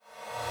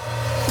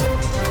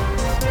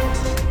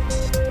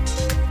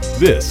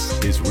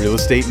This is Real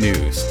Estate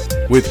News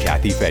with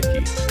Kathy Fettke.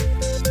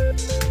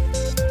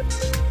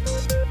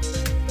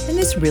 In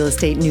this Real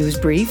Estate News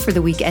brief for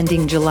the week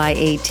ending July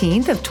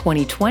 18th of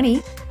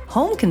 2020,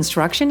 home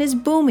construction is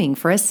booming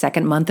for a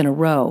second month in a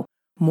row.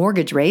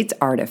 Mortgage rates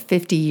are at a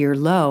 50-year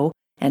low,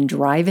 and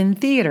drive-in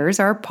theaters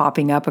are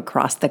popping up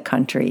across the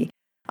country.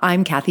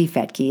 I'm Kathy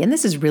Fettke, and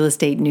this is Real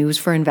Estate News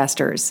for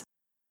Investors.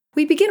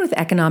 We begin with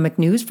economic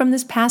news from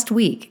this past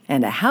week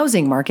and a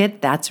housing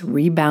market that's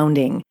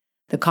rebounding.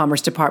 The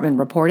Commerce Department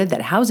reported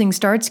that housing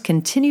starts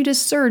continue to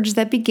surge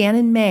that began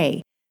in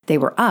May. They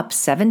were up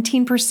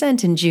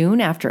 17% in June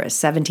after a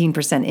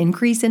 17%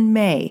 increase in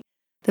May.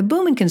 The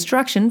boom in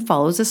construction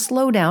follows a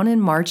slowdown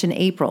in March and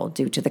April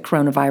due to the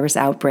coronavirus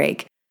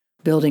outbreak.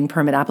 Building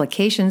permit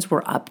applications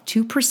were up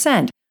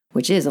 2%,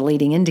 which is a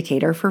leading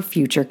indicator for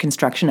future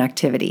construction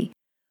activity.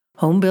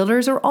 Home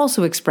builders are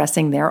also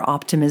expressing their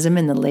optimism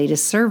in the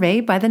latest survey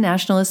by the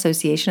National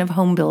Association of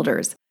Home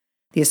Builders.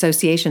 The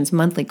association's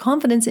monthly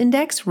confidence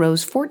index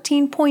rose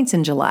 14 points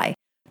in July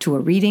to a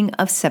reading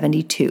of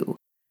 72.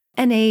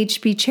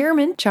 NAHB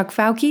Chairman Chuck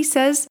Fouke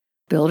says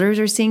builders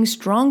are seeing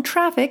strong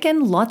traffic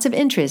and lots of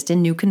interest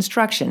in new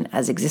construction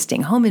as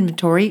existing home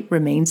inventory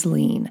remains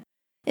lean.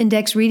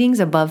 Index readings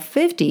above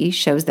 50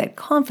 shows that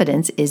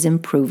confidence is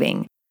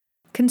improving.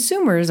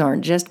 Consumers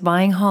aren't just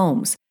buying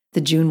homes.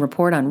 The June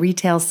report on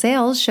retail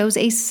sales shows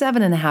a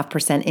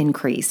 7.5%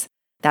 increase.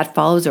 That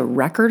follows a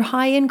record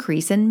high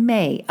increase in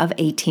May of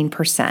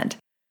 18%.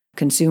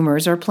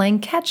 Consumers are playing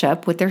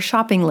catch-up with their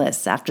shopping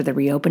lists after the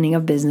reopening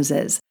of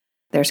businesses.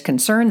 There's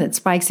concern that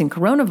spikes in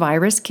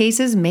coronavirus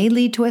cases may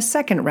lead to a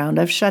second round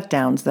of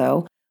shutdowns,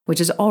 though,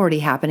 which is already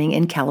happening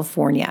in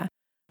California.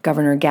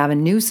 Governor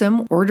Gavin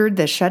Newsom ordered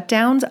the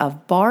shutdowns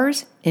of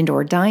bars,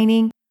 indoor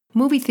dining,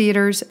 movie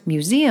theaters,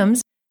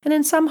 museums, and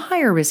in some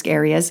higher-risk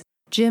areas,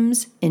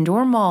 gyms,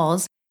 indoor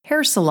malls,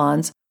 hair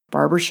salons,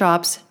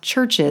 barbershops,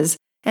 churches,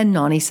 and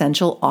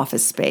non-essential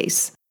office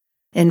space.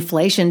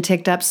 Inflation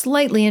ticked up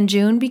slightly in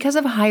June because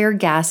of higher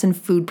gas and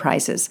food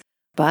prices,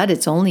 but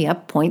it's only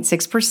up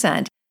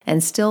 0.6%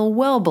 and still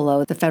well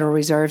below the Federal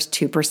Reserve's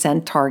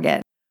 2%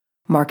 target.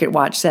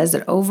 MarketWatch says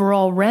that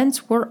overall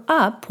rents were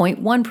up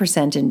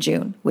 0.1% in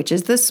June, which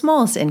is the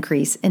smallest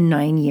increase in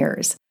 9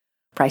 years.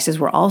 Prices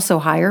were also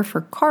higher for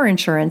car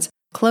insurance,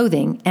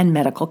 clothing, and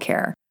medical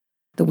care.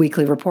 The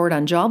weekly report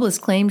on jobless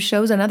claims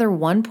shows another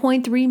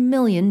 1.3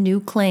 million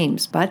new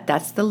claims, but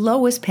that's the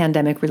lowest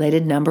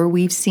pandemic-related number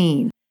we've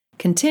seen.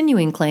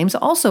 Continuing claims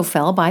also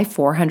fell by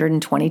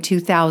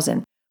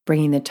 422,000,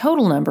 bringing the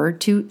total number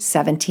to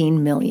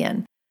 17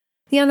 million.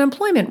 The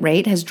unemployment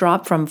rate has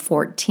dropped from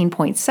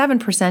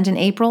 14.7% in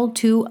April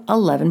to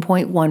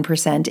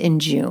 11.1% in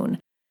June.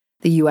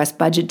 The U.S.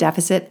 budget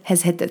deficit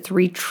has hit the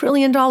 $3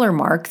 trillion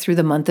mark through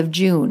the month of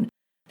June.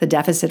 The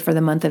deficit for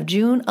the month of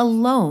June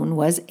alone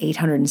was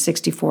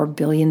 $864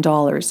 billion,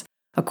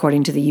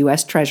 according to the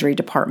U.S. Treasury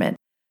Department.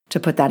 To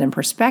put that in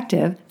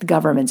perspective, the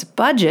government's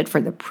budget for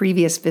the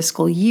previous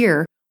fiscal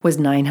year was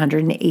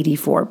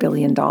 $984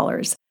 billion.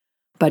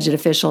 Budget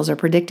officials are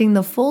predicting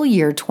the full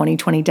year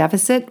 2020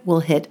 deficit will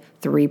hit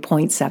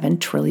 $3.7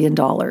 trillion.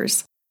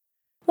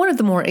 One of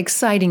the more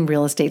exciting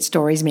real estate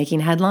stories making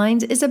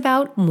headlines is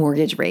about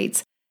mortgage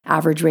rates.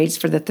 Average rates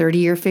for the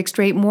 30-year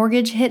fixed-rate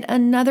mortgage hit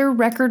another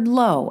record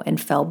low and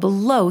fell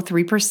below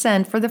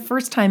 3% for the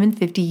first time in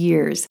 50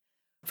 years.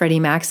 Freddie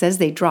Mac says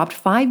they dropped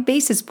 5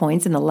 basis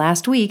points in the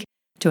last week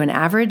to an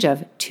average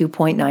of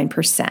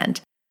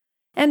 2.9%.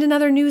 And in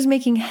other news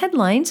making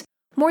headlines,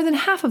 more than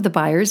half of the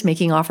buyers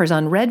making offers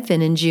on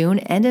Redfin in June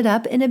ended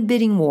up in a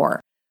bidding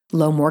war.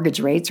 Low mortgage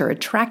rates are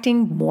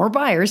attracting more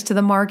buyers to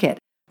the market,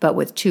 but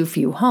with too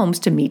few homes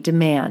to meet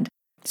demand.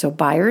 So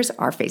buyers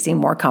are facing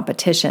more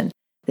competition.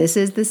 This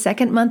is the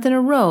second month in a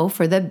row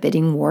for the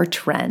bidding war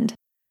trend.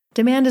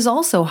 Demand is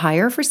also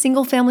higher for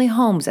single-family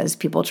homes as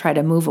people try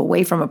to move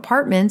away from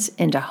apartments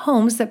into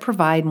homes that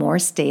provide more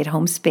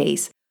stay-at-home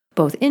space,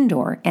 both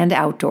indoor and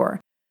outdoor.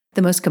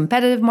 The most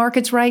competitive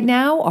markets right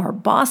now are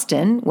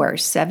Boston, where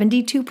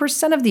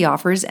 72% of the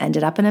offers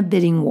ended up in a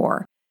bidding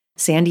war.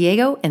 San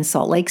Diego and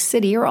Salt Lake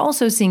City are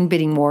also seeing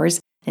bidding wars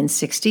in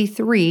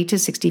 63 to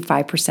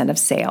 65% of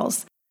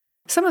sales.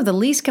 Some of the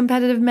least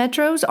competitive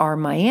metros are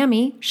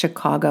Miami,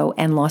 Chicago,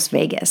 and Las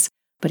Vegas.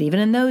 But even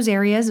in those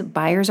areas,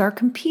 buyers are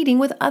competing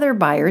with other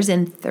buyers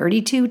in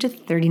 32 to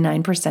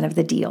 39% of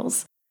the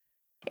deals.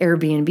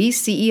 Airbnb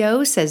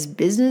CEO says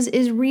business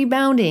is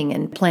rebounding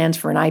and plans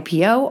for an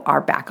IPO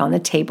are back on the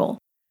table.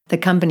 The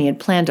company had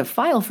planned to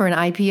file for an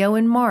IPO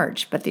in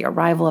March, but the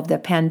arrival of the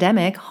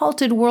pandemic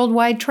halted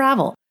worldwide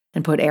travel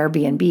and put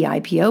Airbnb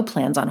IPO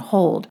plans on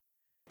hold.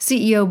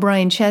 CEO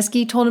Brian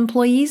Chesky told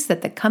employees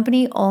that the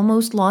company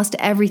almost lost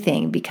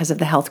everything because of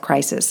the health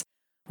crisis.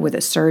 With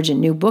a surge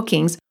in new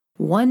bookings,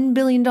 $1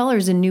 billion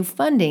in new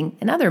funding,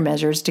 and other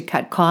measures to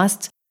cut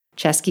costs,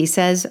 Chesky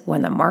says,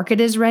 when the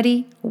market is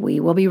ready, we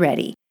will be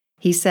ready.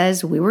 He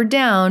says, we were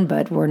down,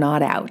 but we're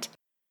not out.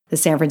 The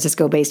San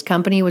Francisco-based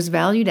company was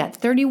valued at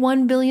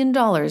 $31 billion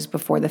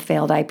before the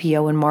failed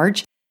IPO in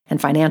March and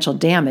financial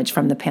damage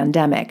from the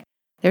pandemic.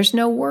 There's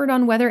no word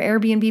on whether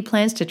Airbnb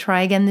plans to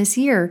try again this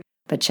year,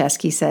 but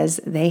Chesky says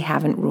they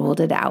haven't ruled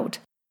it out.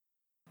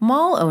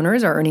 Mall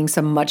owners are earning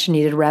some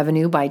much-needed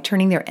revenue by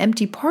turning their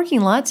empty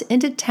parking lots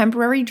into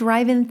temporary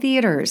drive-in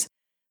theaters.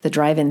 The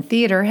drive-in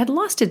theater had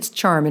lost its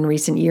charm in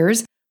recent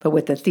years, but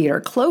with the theater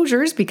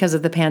closures because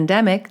of the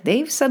pandemic,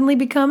 they've suddenly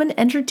become an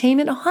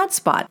entertainment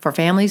hotspot for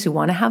families who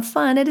want to have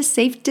fun at a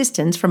safe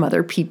distance from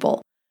other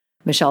people.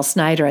 Michelle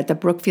Snyder at the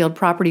Brookfield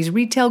Properties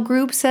Retail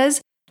Group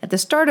says, at the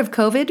start of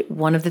COVID,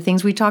 one of the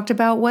things we talked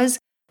about was,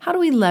 how do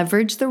we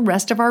leverage the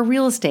rest of our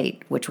real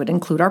estate, which would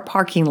include our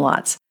parking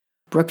lots?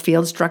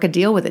 Brookfield struck a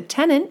deal with a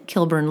tenant,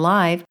 Kilburn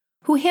Live,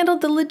 who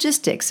handled the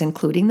logistics,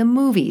 including the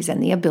movies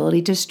and the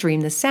ability to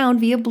stream the sound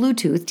via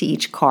Bluetooth to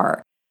each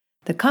car.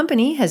 The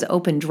company has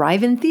opened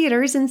drive-in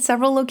theaters in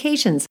several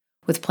locations,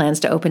 with plans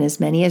to open as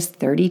many as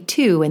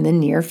 32 in the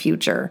near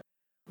future.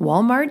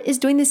 Walmart is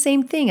doing the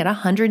same thing at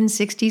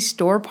 160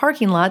 store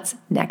parking lots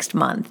next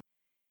month.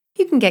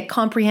 You can get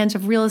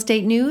comprehensive real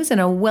estate news and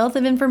a wealth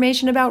of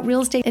information about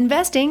real estate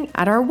investing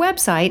at our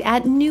website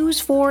at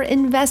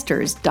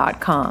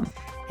newsforinvestors.com.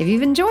 If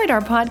you've enjoyed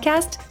our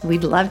podcast,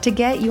 we'd love to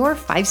get your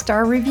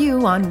 5-star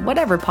review on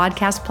whatever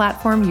podcast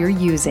platform you're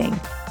using.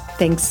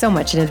 Thanks so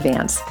much in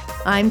advance.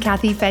 I'm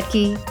Kathy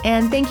Fettke,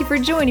 and thank you for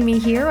joining me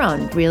here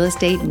on Real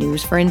Estate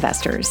News for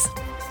Investors.